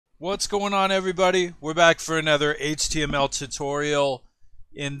What's going on, everybody? We're back for another HTML tutorial.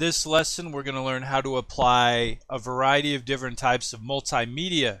 In this lesson, we're going to learn how to apply a variety of different types of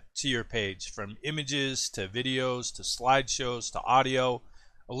multimedia to your page, from images to videos to slideshows to audio,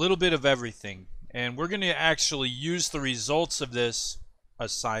 a little bit of everything. And we're going to actually use the results of this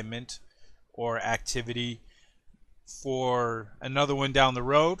assignment or activity for another one down the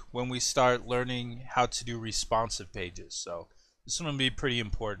road when we start learning how to do responsive pages. So this one will be pretty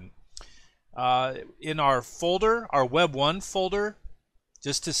important. In our folder, our Web 1 folder,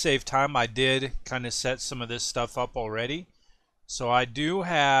 just to save time, I did kind of set some of this stuff up already. So I do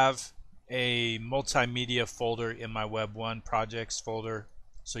have a multimedia folder in my Web 1 projects folder.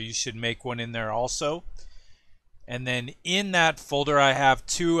 So you should make one in there also. And then in that folder, I have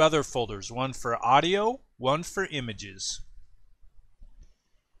two other folders, one for audio, one for images.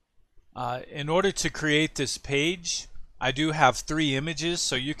 In order to create this page, I do have 3 images,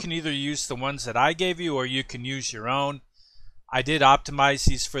 so you can either use the ones that I gave you or you can use your own. I did optimize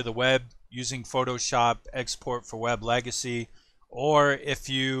these for the web using Photoshop, export for web legacy, or if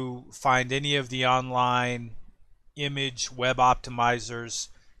you find any of the online image web optimizers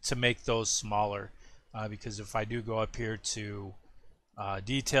to make those smaller. Because if I do go up here to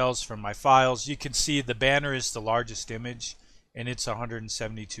details from my files, you can see the banner is the largest image and it's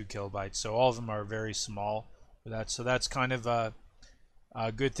 172 kilobytes. So all of them are very small. So that's kind of a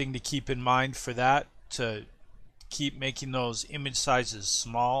good thing to keep in mind for that, to keep making those image sizes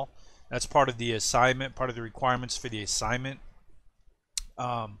small. That's part of the assignment, part of the requirements for the assignment.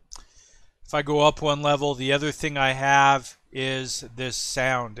 If I go up one level, the other thing I have is this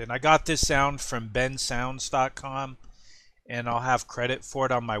sound, and I got this sound from bensounds.com, and I'll have credit for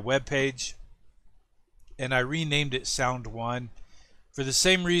it on my webpage, and I renamed it Sound 1 for the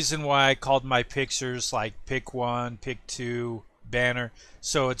same reason why I called my pictures like Pick 1, Pick 2, Banner.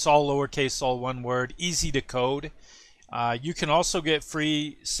 So it's all lowercase, all one word, easy to code. You can also get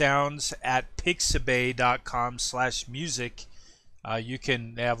free sounds at pixabay.com/music.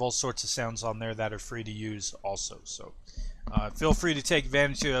 They have all sorts of sounds on there that are free to use also. So feel free to take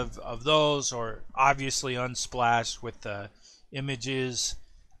advantage of those, or obviously Unsplash with the images.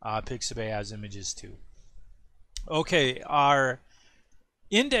 Pixabay has images too. Okay, our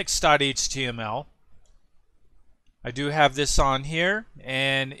index.html, I do have this on here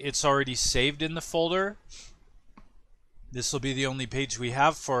and it's already saved in the folder. This will be the only page we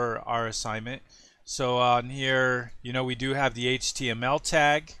have for our assignment. So on here, we do have the HTML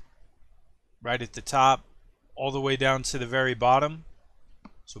tag right at the top all the way down to the very bottom,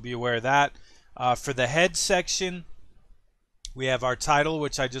 so be aware of that. For the head section, we have our title,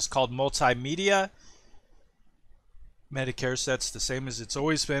 which I just called Multimedia. Medicare, so that's the same as it's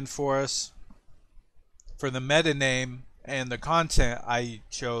always been for us. For the meta name and the content, I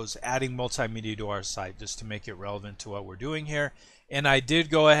chose adding multimedia to our site just to make it relevant to what we're doing here. And I did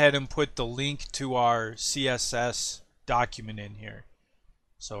go ahead and put the link to our CSS document in here.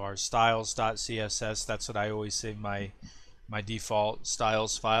 So our styles.css, that's what I always save my default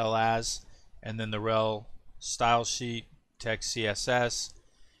styles file as. And then the rel style sheet, text CSS.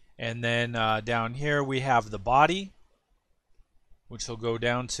 And then down here we have the body, which will go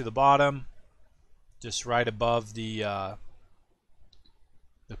down to the bottom, just right above the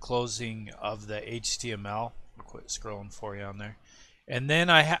closing of the HTML. I'll quit scrolling for you on there. And then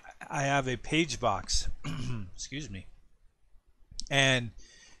I have a page box. Excuse me. And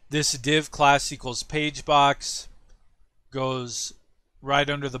this div class equals page box goes right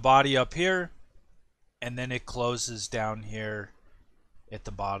under the body up here, and then it closes down here at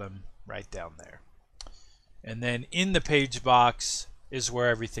the bottom, right down there. And then in the page box is where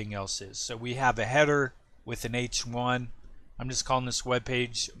everything else is. So we have a header with an H1. I'm just calling this web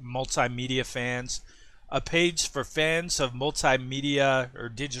page Multimedia Fans. A page for fans of multimedia or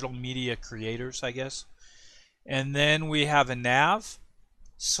digital media creators, I guess. And then we have a nav.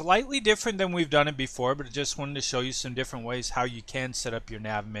 Slightly different than we've done it before, but I just wanted to show you some different ways how you can set up your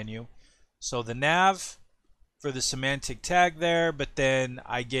nav menu. So the nav for the semantic tag there, but then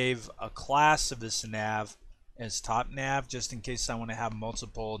I gave a class of this nav as top nav, just in case I want to have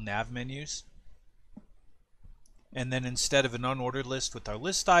multiple nav menus. And then instead of an unordered list with our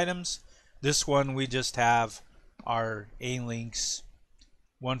list items, this one we just have our A links,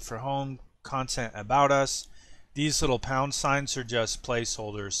 one for home, content about us. These little pound signs are just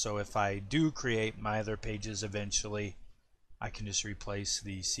placeholders, so if I do create my other pages eventually, I can just replace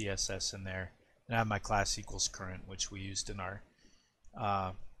the CSS in there. And I have my class equals current, which we used in our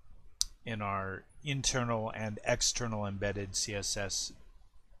internal and external embedded CSS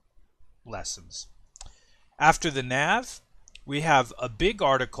lessons. After the nav, we have a big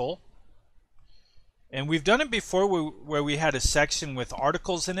article, and we've done it before where we had a section with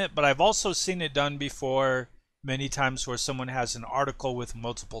articles in it, but I've also seen it done before many times where someone has an article with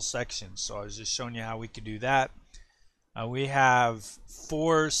multiple sections. So I was just showing you how we could do that. We have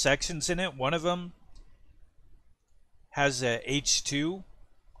 4 sections in it. One of them has a H2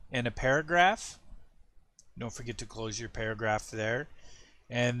 and a paragraph. Don't forget to close your paragraph there.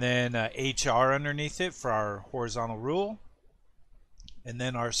 And then HR underneath it for our horizontal rule. And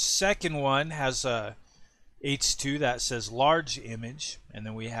then our second one has a H2 that says large image, and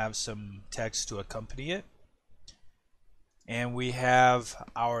then we have some text to accompany it. And we have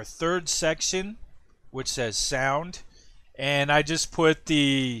our third section, which says sound, and I just put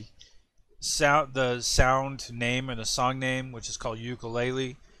the sound name or the song name, which is called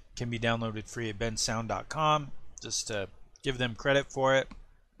Ukulele. Can be downloaded free at bensound.com, just to give them credit for it.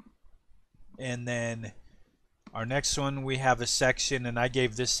 And then our next one, we have a section, and I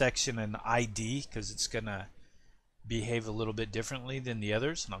gave this section an ID because it's going to behave a little bit differently than the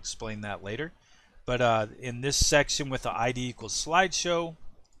others, and I'll explain that later. But in this section with the ID equals slideshow,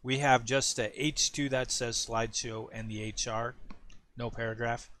 we have just a H2 that says slideshow and the HR, no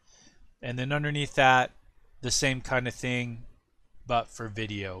paragraph. And then underneath that, the same kind of thing, but for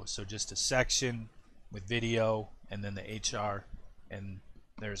video. So just a section with video, and then the HR, and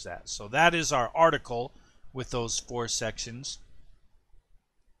there's that. So that is our article with those 4 sections.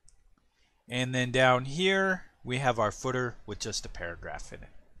 And then down here we have our footer with just a paragraph in it.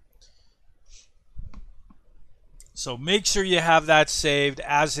 So make sure you have that saved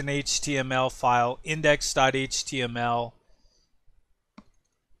as an HTML file, index.html.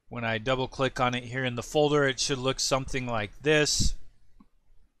 When I double click on it here in the folder, it should look something like this.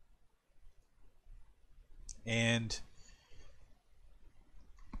 And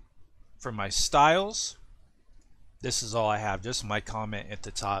for my styles, this is all I have, just my comment at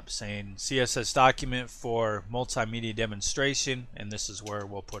the top saying CSS document for multimedia demonstration, and this is where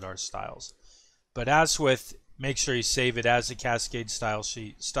we'll put our styles. But as with, make sure you save it as a Cascade style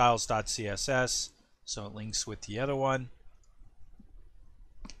sheet, styles.css, so it links with the other one.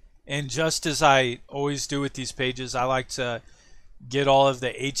 And just as I always do with these pages, I like to get all of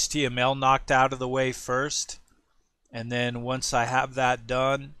the HTML knocked out of the way first, and then once I have that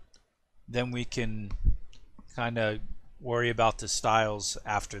done, then we can kind of worry about the styles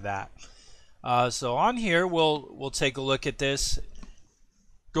after that. So on here, we'll take a look at this.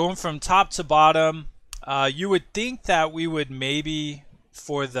 Going from top to bottom, you would think that we would maybe,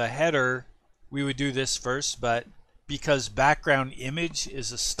 for the header, we would do this first, but because background image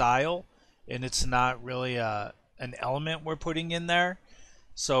is a style and it's not really an element we're putting in there,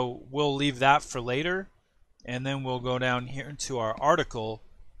 so we'll leave that for later. And then we'll go down here to our article,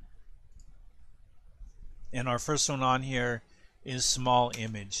 and our first one on here is small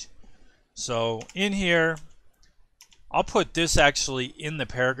image. So in here, I'll put this actually in the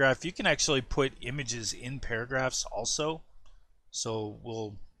paragraph. You can actually put images in paragraphs also, so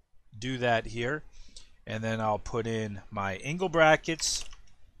we'll do that here. And then I'll put in my angle brackets,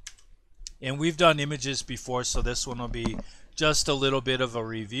 and we've done images before, so this one will be just a little bit of a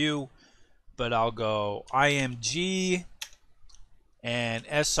review. But I'll go IMG and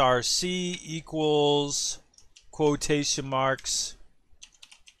src equals quotation marks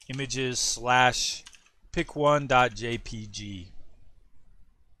images slash pic1.jpg.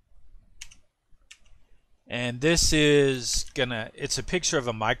 And this is it's a picture of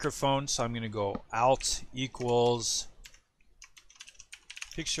a microphone, so I'm gonna go alt equals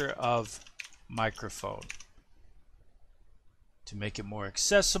picture of microphone to make it more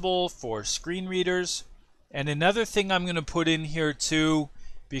accessible for screen readers. And another thing I'm gonna put in here too,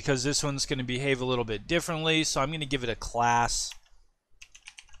 because this one's gonna behave a little bit differently, so I'm gonna give it a class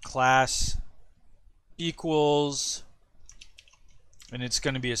equals, and it's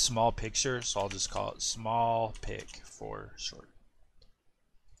going to be a small picture, so I'll just call it small pic for short.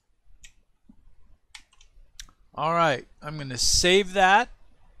 Alright, I'm going to save that,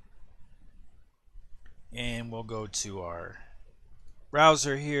 and we'll go to our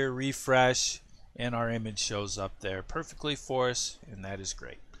browser here, refresh, and our image shows up there perfectly for us, and that is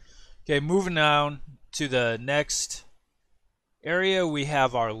great. Okay, moving on to the next area, we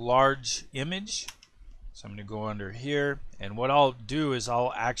have our large image. So I'm going to go under here, and what I'll do is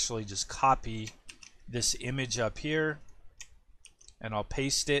I'll actually just copy this image up here and I'll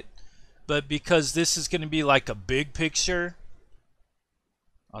paste it. But because this is going to be like a big picture,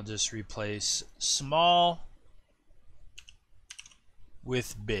 I'll just replace small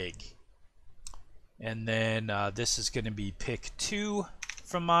with big. And then this is going to be pic 2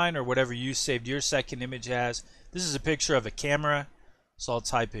 from mine, or whatever you saved your second image as. This is a picture of a camera, so I'll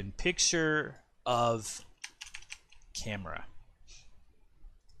type in picture of camera.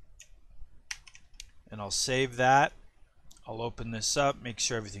 And I'll save that. I'll open this up, make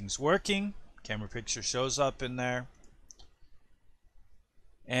sure everything's working. Camera picture shows up in there.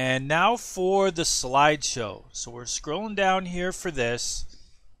 And now for the slideshow. So we're scrolling down here for this.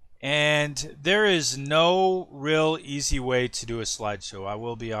 And there is no real easy way to do a slideshow, I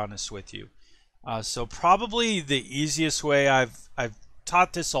will be honest with you. So probably the easiest way, I've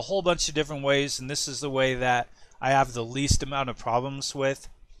taught this a whole bunch of different ways, and this is the way that I have the least amount of problems with.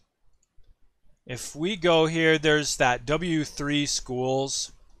 If we go here, there's that W3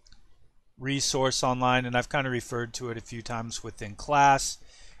 Schools resource online, and I've kind of referred to it a few times within class.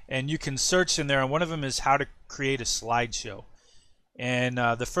 And you can search in there, and one of them is how to create a slideshow. And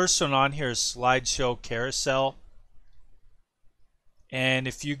the first one on here is slideshow carousel. And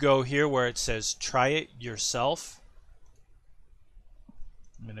if you go here where it says try it yourself,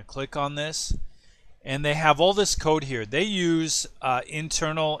 I'm going to click on this. And they have all this code here. They use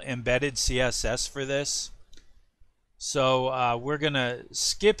internal embedded CSS for this. So we're going to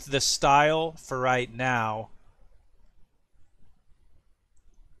skip the style for right now.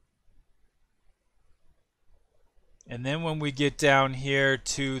 And then when we get down here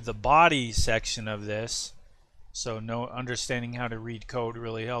to the body section of this, so understanding how to read code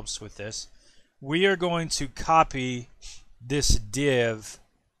really helps with this, we are going to copy this div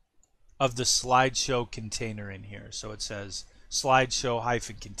of the slideshow container in here. So it says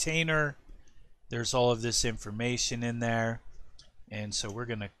slideshow-container. There's all of this information in there. And so we're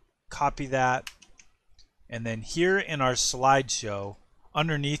going to copy that. And then here in our slideshow,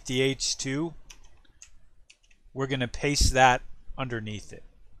 underneath the H2, we're going to paste that underneath it.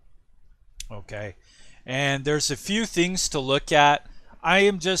 Okay. And there's a few things to look at. I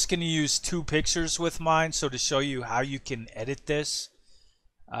am just going to use 2 pictures with mine, so to show you how you can edit this.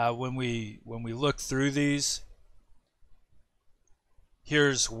 When we look through these,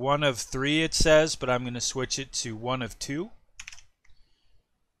 here's 1 of 3 it says, but I'm going to switch it to 1 of 2.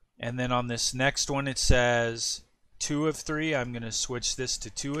 And then on this next one it says 2 of 3. I'm going to switch this to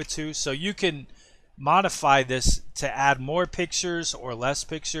 2 of 2. So you can modify this to add more pictures or less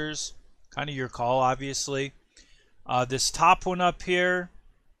pictures, kind of your call, obviously. This top one up here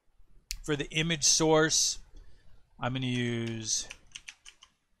for the image source, I'm going to use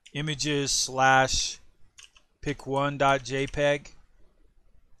images/pic1.jpg.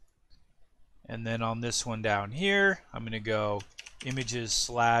 And then on this one down here, I'm going to go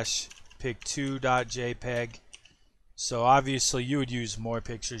images/pic2.jpg. So obviously you would use more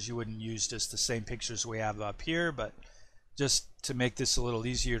pictures. You wouldn't use just the same pictures we have up here, but just to make this a little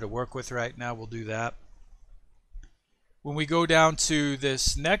easier to work with right now, we'll do that. When we go down to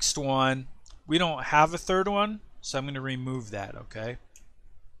this next one, we don't have a third one, so I'm going to remove that, okay?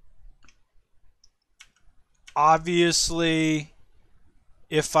 Obviously,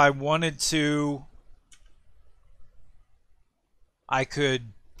 if I wanted to, I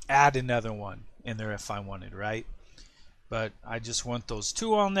could add another one in there if I wanted, right? But I just want those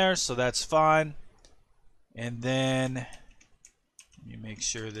 2 on there, so that's fine. And then let me make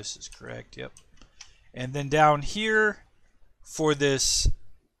sure this is correct. Yep. And then down here for this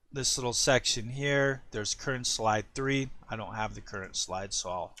little section here, there's current slide 3. I don't have the current slide, so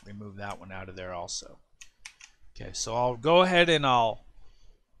I'll remove that one out of there also. Okay, so I'll go ahead and I'll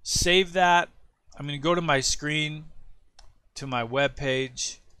save that. I'm going to go to my screen, to my web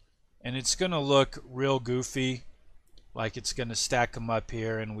page, and it's going to look real goofy. Like it's going to stack them up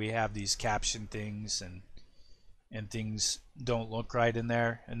here, and we have these caption things, and things don't look right in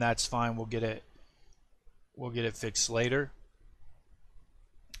there, and that's fine. We'll get it fixed later.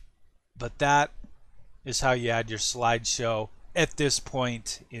 But that is how you add your slideshow at this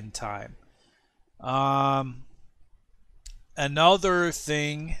point in time. Another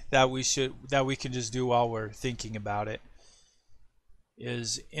thing that we can just do while we're thinking about it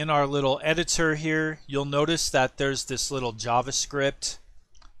is in our little editor here, you'll notice that there's this little JavaScript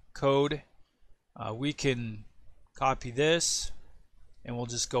code. We can copy this, and we'll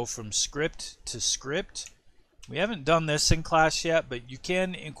just go from script to script. We haven't done this in class yet, but you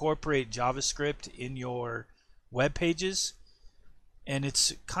can incorporate JavaScript in your web pages. And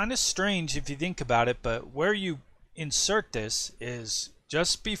it's kind of strange if you think about it, but where you insert this is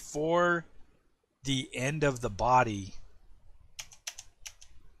just before the end of the body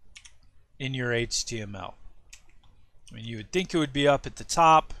in your HTML. I mean, you would think it would be up at the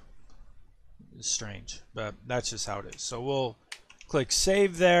top. It's strange, but that's just how it is. So we'll click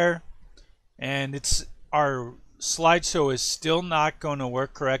save there, and it's our slideshow is still not going to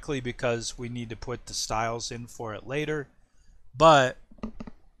work correctly because we need to put the styles in for it later, but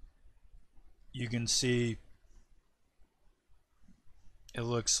you can see it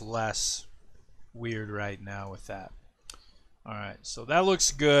looks less weird right now with that. Alright, so that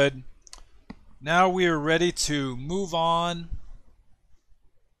looks good. Now we are ready to move on.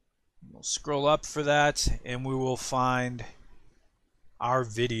 We'll scroll up for that and we will find our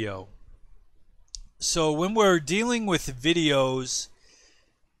video. So when we're dealing with videos,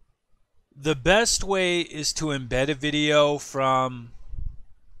 the best way is to embed a video from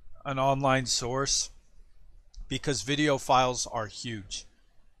an online source because video files are huge.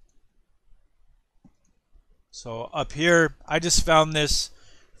 So up here, I just found this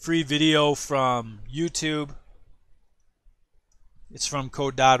free video from YouTube. It's from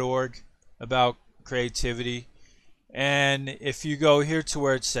code.org about creativity. And if you go here to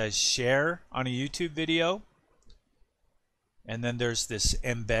where it says share on a YouTube video, and then there's this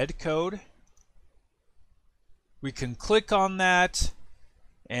embed code, we can click on that,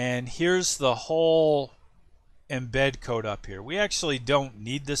 and here's the whole embed code up here. We actually don't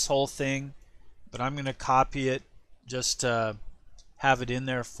need this whole thing, but I'm going to copy it just to have it in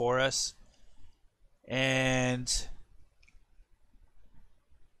there for us. And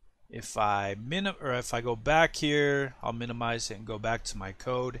if I go back here, I'll minimize it and go back to my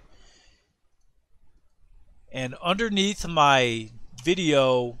code. And underneath my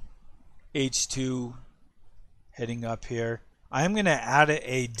video H2 heading up here, I'm going to add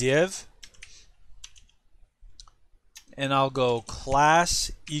a div. And I'll go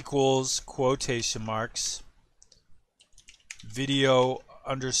class equals quotation marks video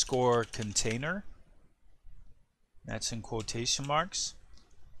underscore container. That's in quotation marks.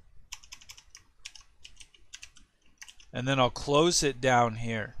 And then I'll close it down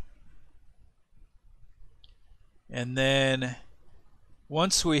here. And then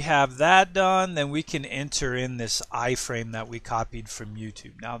once we have that done, then we can enter in this iframe that we copied from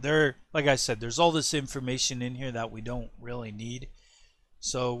YouTube. Now like I said, there's all this information in here that we don't really need.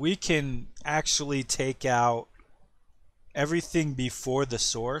 So we can actually take out everything before the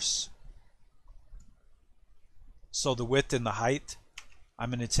source. So the width and the height, I'm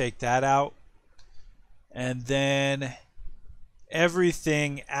going to take that out. And then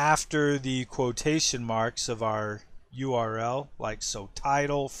everything after the quotation marks of our URL, like so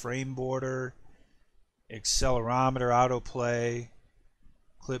title, frame border, accelerometer, autoplay,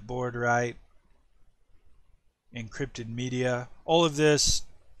 clipboard write, encrypted media, all of this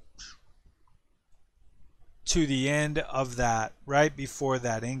to the end of that, right before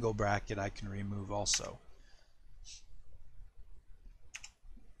that angle bracket, I can remove also.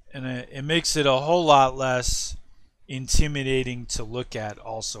 And it makes it a whole lot less intimidating to look at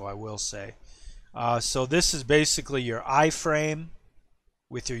also, I will say. So this is basically your iframe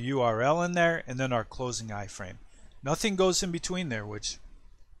with your URL in there, and then our closing iframe. Nothing goes in between there, which,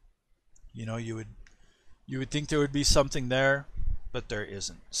 you know, you would think there would be something there, but there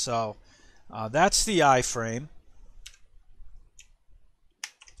isn't. So that's the iframe.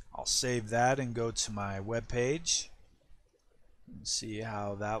 I'll save that and go to my web page and see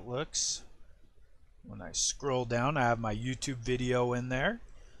how that looks. When I scroll down, I have my YouTube video in there.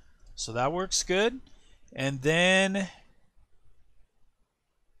 So that works good. And then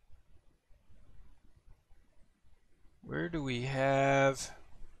where do we have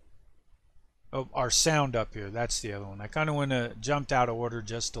our sound up here? That's the other one. I kind of went jumped out of order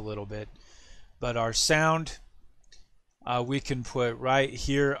just a little bit. But our sound we can put right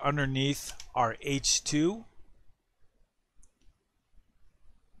here underneath our H2.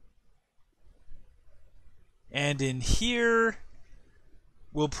 And in here,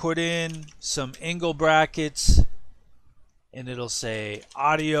 we'll put in some angle brackets, and it'll say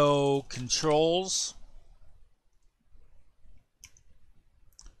audio controls.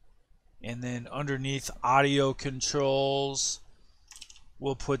 And then underneath audio controls,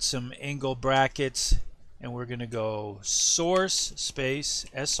 we'll put some angle brackets, and we're going to go source space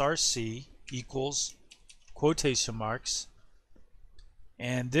src equals quotation marks.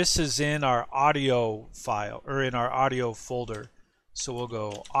 And this is in our audio file, or in our audio folder. So we'll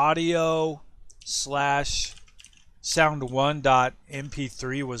go audio slash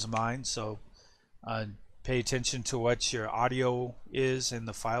sound1.mp3 was mine. So pay attention to what your audio is and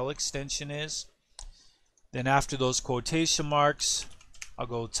the file extension is. Then after those quotation marks, I'll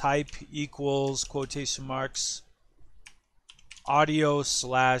go type equals quotation marks audio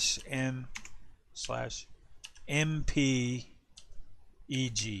slash mp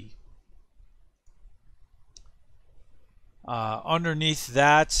EG. Underneath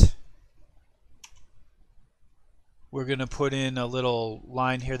that, we're going to put in a little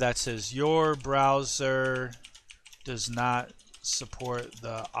line here that says your browser does not support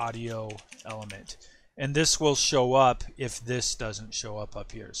the audio element. And this will show up if this doesn't show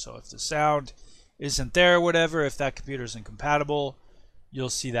up here. So if the sound isn't there, whatever, if that computer isn't compatible, you'll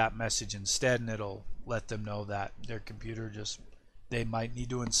see that message instead, and it'll let them know that their computer they might need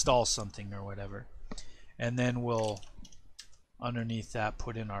to install something or whatever. And then we'll, underneath that,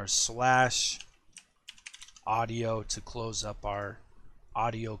 put in our /audio to close up our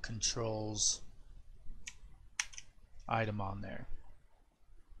audio controls item on there.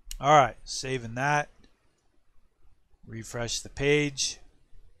 All right, saving that. Refresh the page.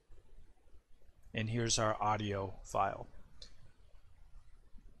 And here's our audio file.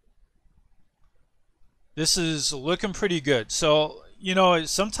 This is looking pretty good. So, you know,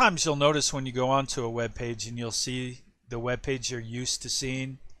 sometimes you'll notice when you go onto a web page and you'll see the web page you're used to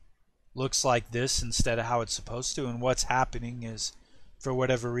seeing looks like this instead of how it's supposed to. And what's happening is, for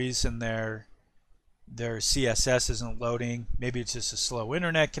whatever reason, their CSS isn't loading. Maybe it's just a slow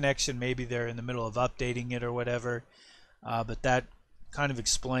internet connection. Maybe they're in the middle of updating it or whatever. But that kind of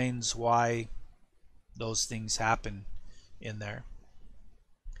explains why those things happen in there.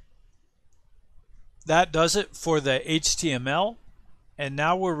 That does it for the HTML, and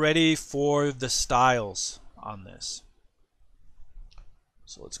now we're ready for the styles on this.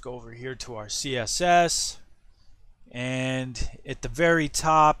 So let's go over here to our CSS, and at the very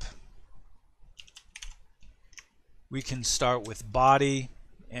top we can start with body,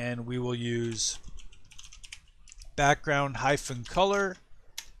 and we will use background -color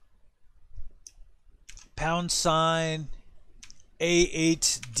 #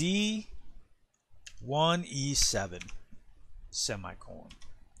 A8D 1E7 semicolon,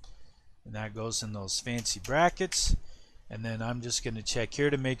 and that goes in those fancy brackets. And then I'm just going to check here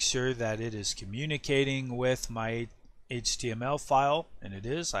to make sure that it is communicating with my HTML file, and it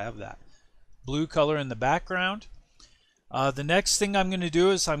is. I have that blue color in the background. The next thing I'm going to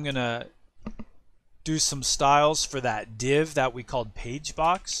do is I'm going to do some styles for that div that we called page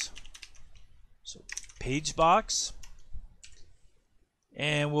box. So page box,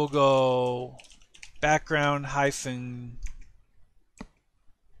 and we'll go background holy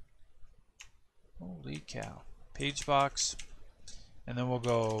cow, page box, and then we'll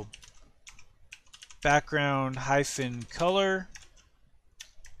go background -color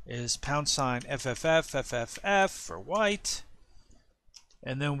is $FFF for white,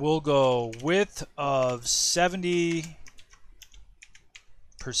 and then we'll go width of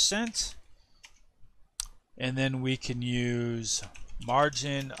 70%, and then we can use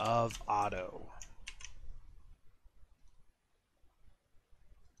margin of auto.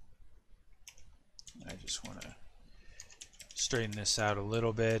 I just want to straighten this out a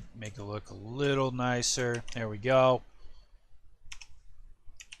little bit, make it look a little nicer. There we go.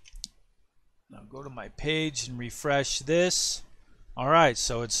 Now go to my page and refresh this. Alright,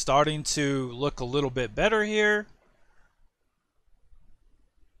 so it's starting to look a little bit better here.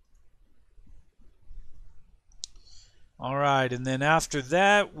 Alright, and then after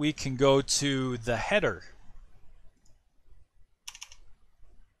that we can go to the header.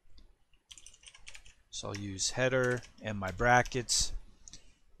 So I'll use header and my brackets,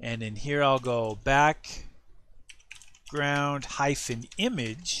 and in here I'll go background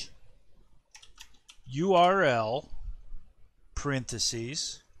 -image URL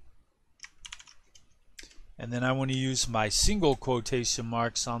parentheses, and then I want to use my single quotation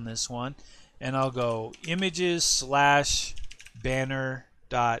marks on this one, and I'll go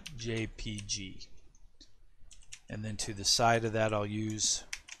images/banner.jpg, and then to the side of that I'll use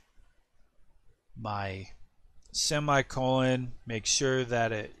my semicolon, make sure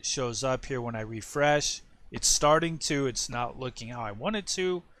that it shows up here when I refresh. It's starting to, it's not looking how I want it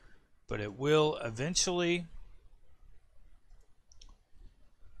to, but it will eventually.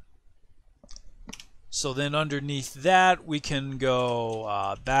 So then underneath that we can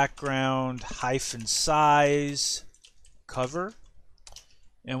go background -size cover,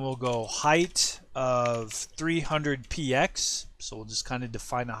 and we'll go height of 300 px, so we'll just kind of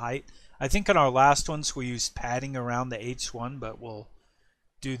define a height. I think in our last ones we used padding around the H1, but we'll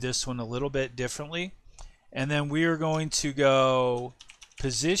do this one a little bit differently. And then we are going to go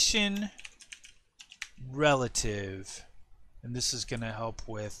position relative, and this is going to help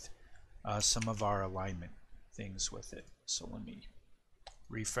with some of our alignment things with it. So let me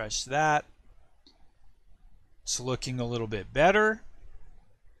refresh that. It's looking a little bit better.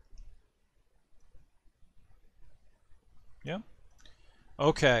 Yeah.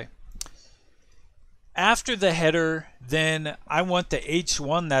 Okay. After the header, then I want the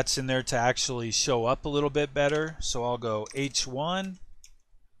H1 that's in there to actually show up a little bit better. So I'll go H1.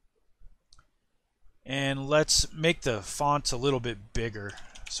 And let's make the font a little bit bigger.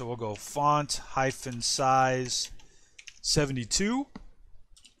 So we'll go font hyphen size 72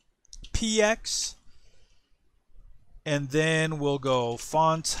 px. And then we'll go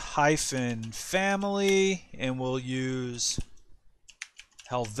font hyphen family, and we'll use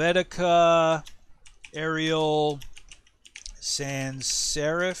Helvetica, Arial, sans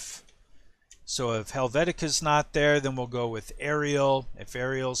serif. So if Helvetica's not there, then we'll go with Arial. If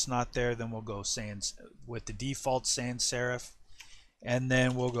Arial's not there, then we'll go with the default sans serif. And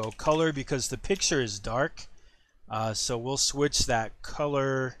then we'll go color because the picture is dark. So we'll switch that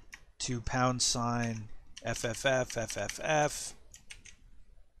color to # FFF.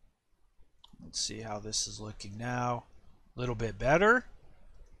 Let's see how this is looking now. A little bit better.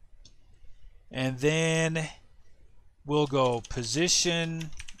 And then we'll go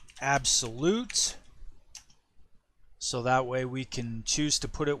position absolute. So that way we can choose to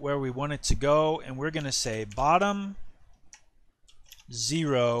put it where we want it to go. And we're going to say bottom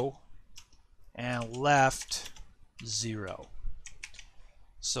 0 and left 0.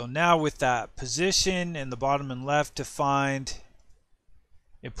 So now with that position and the bottom and left defined,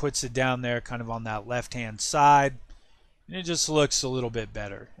 it puts it down there kind of on that left hand side, and it just looks a little bit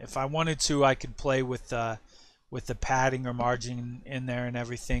better. If I wanted to, I could play with the padding or margin in there and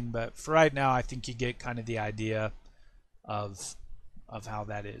everything, but for right now I think you get kind of the idea of how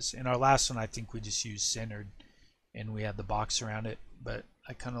that is. In our last one I think we just used centered and we had the box around it, but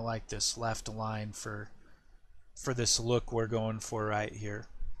I kind of like this left align for this look we're going for right here.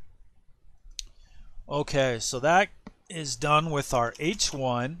 Okay, so that is done with our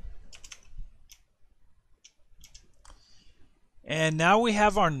H1. And now we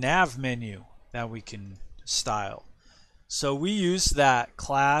have our nav menu that we can style. So we use that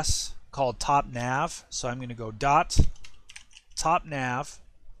class called top nav. So I'm going to go dot top nav,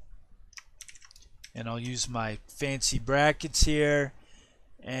 and I'll use my fancy brackets here,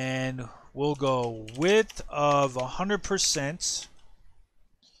 and we'll go width of 100%,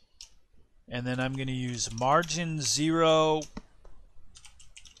 and then I'm going to use margin 0,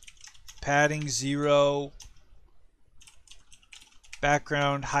 padding 0,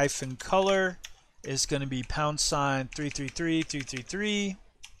 background hyphen color is going to be #333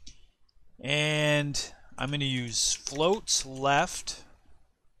 and I'm going to use float left,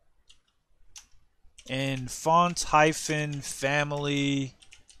 and font hyphen family,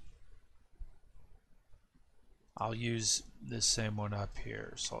 I'll use this same one up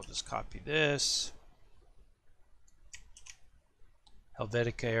here, so I'll just copy this.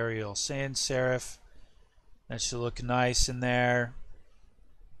 Helvetica Arial sans serif, that should look nice in there.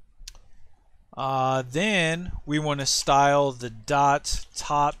 Then we want to style the dot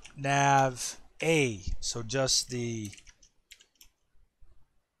top nav A, so just the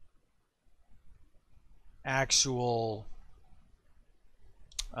actual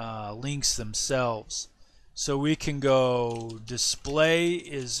links themselves. So we can go display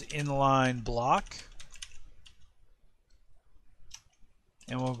is inline block,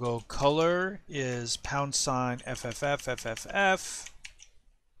 and we'll go color is #FFF,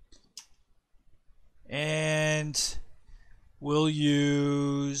 and we'll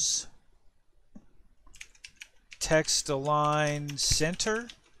use text align center,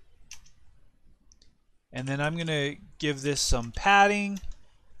 and then I'm going to give this some padding,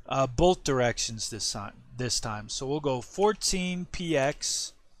 both directions this time. So we'll go 14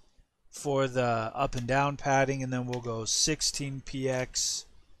 px for the up and down padding, and then we'll go 16 px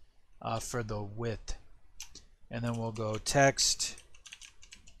for the width, and then we'll go text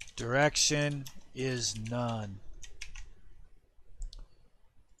direction is none.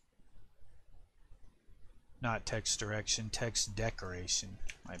 Not text direction, text decoration,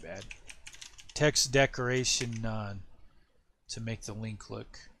 my bad. Text decoration none, to make the link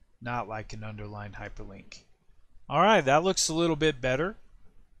look not like an underlined hyperlink. Alright, that looks a little bit better.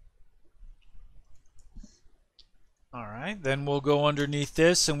 Alright, then we'll go underneath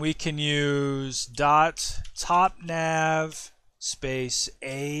this and we can use dot top nav space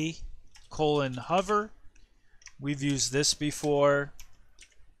A colon hover. We've used this before.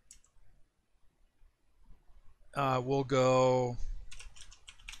 We'll go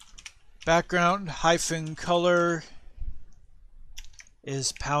background hyphen color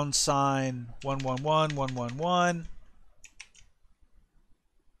is #111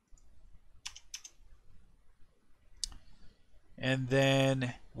 and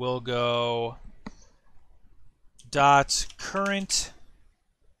then we'll go dot current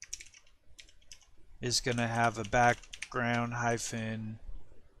is going to have a background hyphen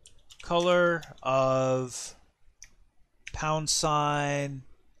color of #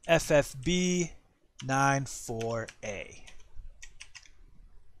 FFB94A.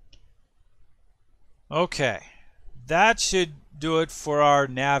 Okay, that should do it for our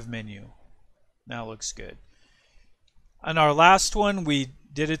nav menu. That looks good. On our last one, we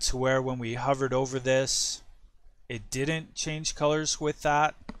did it to where when we hovered over this, it didn't change colors with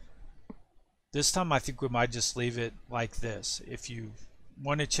that. This time I think we might just leave it like this. If you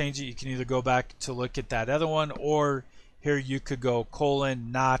want to change it, you can either go back to look at that other one, or here you could go :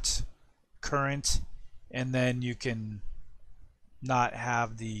 not current, and then you can not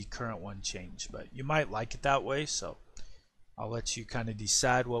have the current one change. But you might like it that way, so I'll let you kind of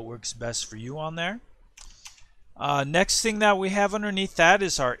decide what works best for you on there. Next thing that we have underneath that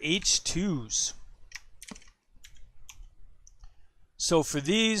is our H2s. So for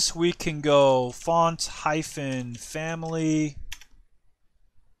these, we can go font hyphen family,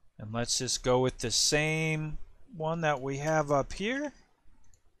 and let's just go with the same one that we have up here.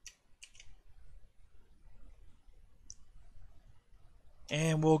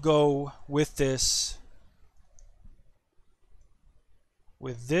 And we'll go with this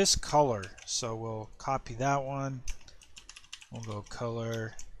color. So we'll copy that one. We'll go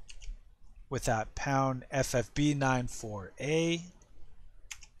color with that #FFB94A.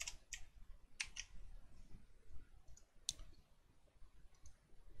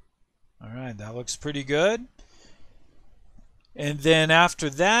 All right, that looks pretty good. And then after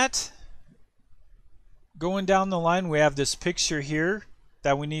that, going down the line, we have this picture here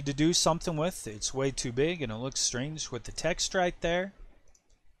that we need to do something with. It's way too big and it looks strange with the text right there.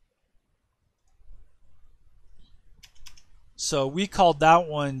 So we called that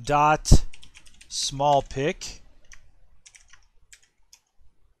one .smallpic.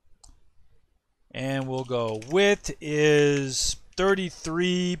 And we'll go width is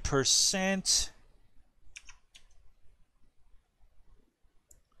 33%.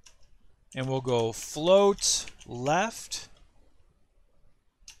 And we'll go float left.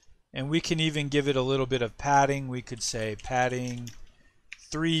 And we can even give it a little bit of padding. We could say padding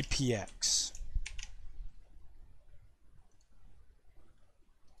 3px.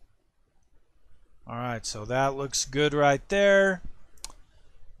 Alright, so that looks good right there.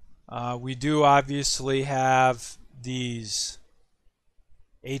 We do obviously have these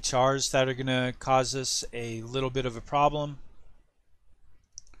HRs that are going to cause us a little bit of a problem,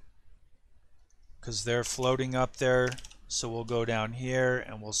 because they're floating up there. So we'll go down here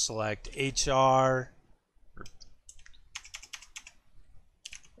and we'll select HR,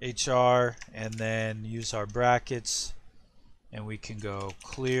 and then use our brackets, and we can go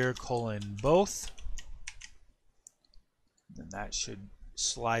clear : both. And that should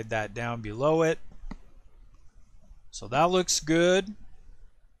slide that down below it. So that looks good.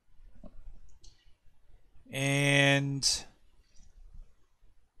 And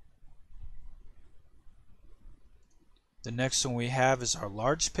the next one we have is our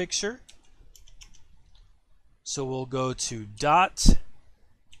large picture. So we'll go to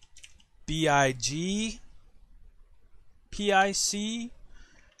 .big PIC.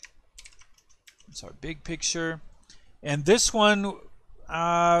 It's our big picture. And this one,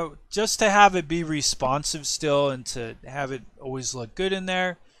 just to have it be responsive still and to have it always look good in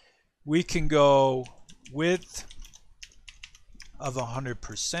there, we can go width of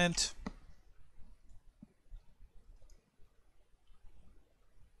 100%.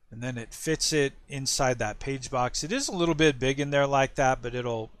 And then it fits it inside that page box. It is a little bit big in there like that, but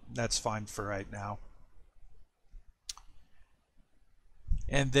that's fine for right now.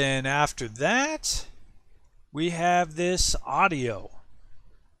 And then after that, we have this audio.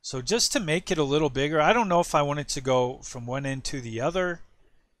 So just to make it a little bigger, I don't know if I want it to go from one end to the other,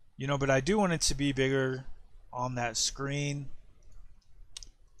 but I do want it to be bigger on that screen.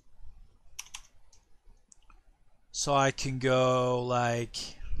 So I can go like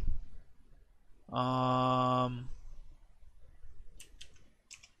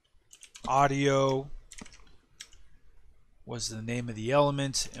audio was the name of the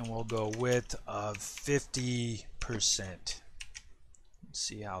element, and we'll go width of 50%. Let's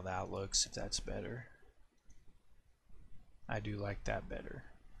see how that looks, if that's better. I do like that better.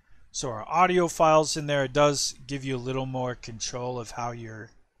 So our audio files in there, it does give you a little more control of how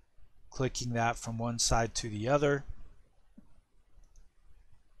you're clicking that from one side to the other.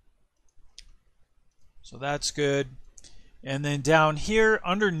 So that's good. And then down here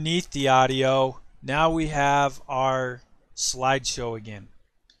underneath the audio, now we have our slideshow again.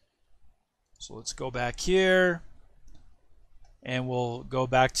 So let's go back here. and we'll go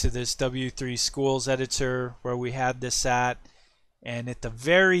back to this W3 Schools editor where we had this at, and at the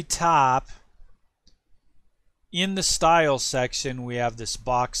very top in the style section we have this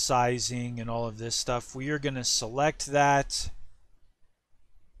box sizing and all of this stuff. We are going to select that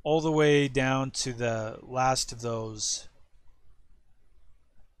all the way down to the last of those.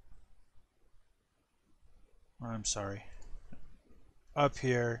 I'm sorry, up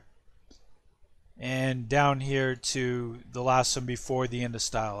here and down here to the last one before the end of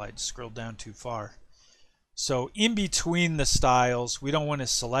style. I scrolled down too far. So in between the styles, we don't want to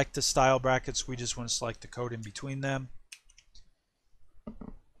select the style brackets, we just want to select the code in between them. And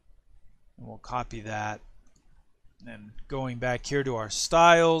we'll copy that. And going back here to our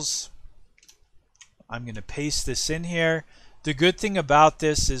styles, I'm going to paste this in here. The good thing about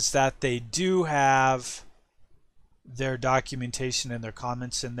this is that they do have their documentation and their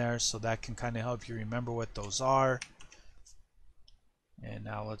comments in there, so that can kind of help you remember what those are. And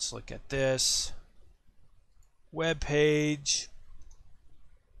now let's look at this web page,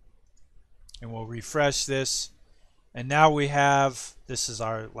 and we'll refresh this, and now we have, this is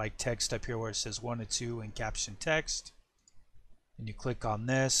our like text up here where it says 1 of 2 and caption text, and you click on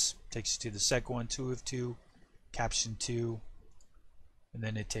this, takes you to the second one, 2 of 2, caption 2, and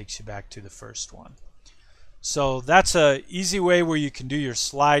then it takes you back to the first one. So that's a easy way where you can do your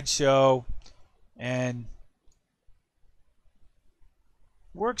slideshow, and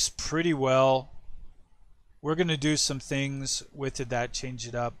works pretty well. We're going to do some things with it that change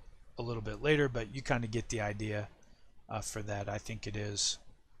it up a little bit later, but you kind of get the idea for that. I think it is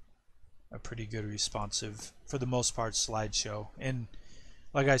a pretty good responsive, for the most part, slideshow. And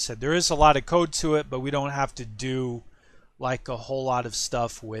like I said, there is a lot of code to it, but we don't have to do like a whole lot of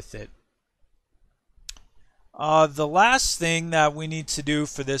stuff with it. The last thing that we need to do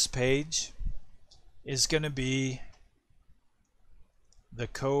for this page is going to be the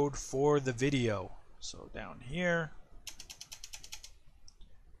code for the video. So down here,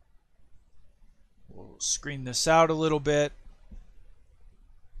 we'll screen this out a little bit,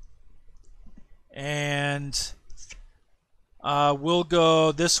 and we'll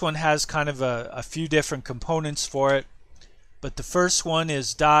go, this one has kind of a few different components for it, but the first one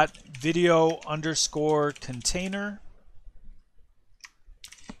is .video_container,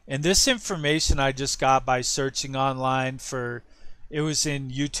 and this information I just got by searching online for, it was in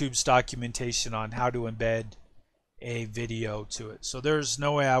YouTube's documentation on how to embed a video to it. So there's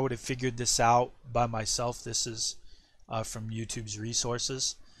no way I would have figured this out by myself. This is from YouTube's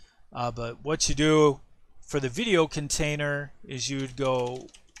resources. But what you do for the video container is you would go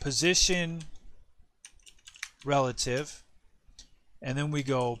position relative, and then we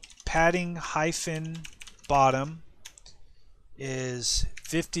go padding hyphen bottom is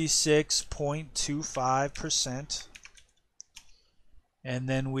 56.25%. And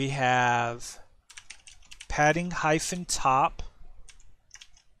then we have padding hyphen top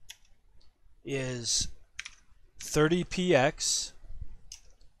is 30px,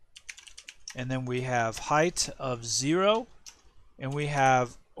 and then we have height of 0, and we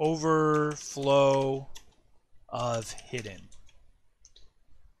have overflow of hidden.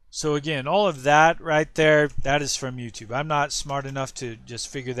 So again, all of that right there, that is from YouTube. I'm not smart enough to just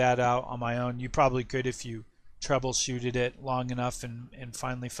figure that out on my own. You probably could if you troubleshooted it long enough and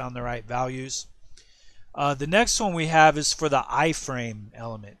finally found the right values. The next one we have is for the iframe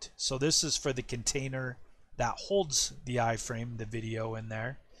element. So this is for the container that holds the iframe, the video in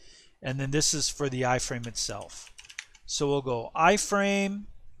there. And then this is for the iframe itself. So we'll go iframe,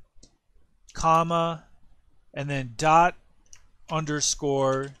 comma, and then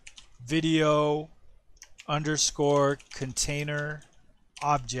 .video_container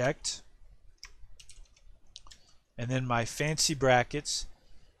object. And then my fancy brackets,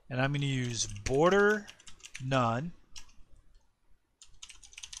 and I'm going to use border none,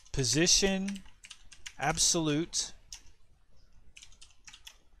 position absolute,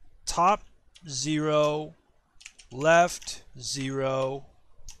 top 0, left 0,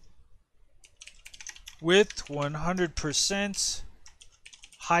 width 100%,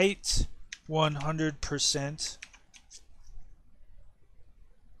 height 100%.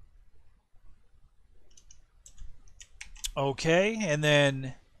 Okay, and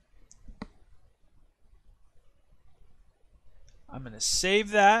then I'm going to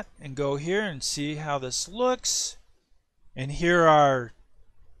save that and go here and see how this looks. And here our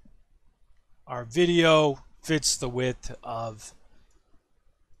video fits the width of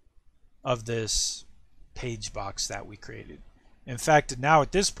this page box that we created. In fact, now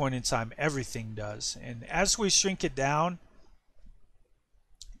at this point in time, everything does. And as we shrink it down,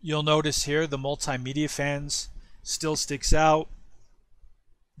 you'll notice here the multimedia fans still sticks out.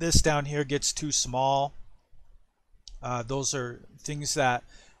 This down here gets too small. Those are things that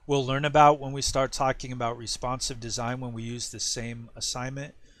we'll learn about when we start talking about responsive design when we use the same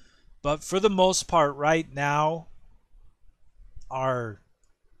assignment. But for the most part right now, our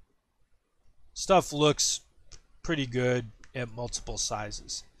stuff looks pretty good at multiple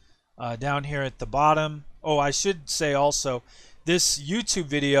sizes. Down here at the bottom, oh, I should say also, this YouTube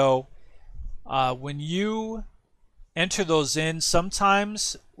video, when you enter those in,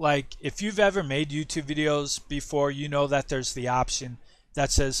 sometimes, like if you've ever made YouTube videos before, you know that there's the option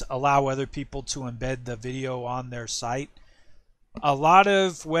that says allow other people to embed the video on their site. A lot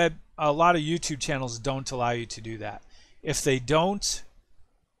of YouTube channels don't allow you to do that. If they don't,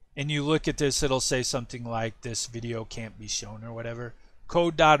 and you look at this, it'll say something like this video can't be shown or whatever.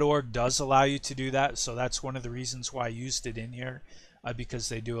 Code.org does allow you to do that, so that's one of the reasons why I used it in here, because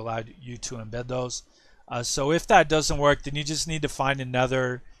they do allow you to embed those. So if that doesn't work, then you just need to find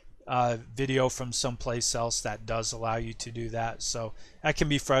another video from someplace else that does allow you to do that. So that can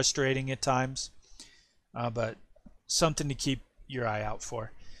be frustrating at times, but something to keep your eye out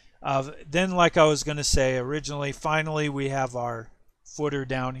for. Then, like I was going to say originally, finally we have our footer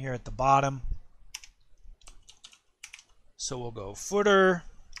down here at the bottom. So we'll go footer,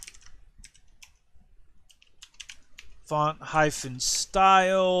 font hyphen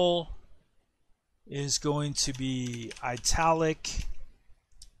style is going to be italic,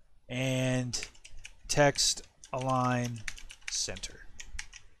 and text align center.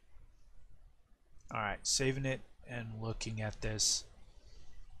 Alright, saving it and looking at this.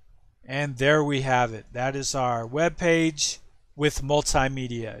 And there we have it. That is our web page with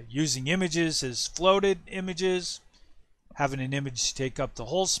multimedia, using images as floated images, having an image take up the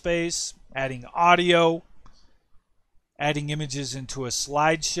whole space, adding audio, adding images into a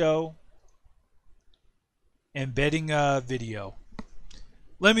slideshow, embedding a video.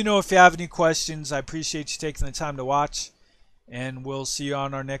 Let me know if you have any questions. I appreciate you taking the time to watch, and we'll see you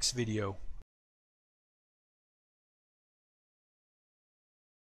on our next video.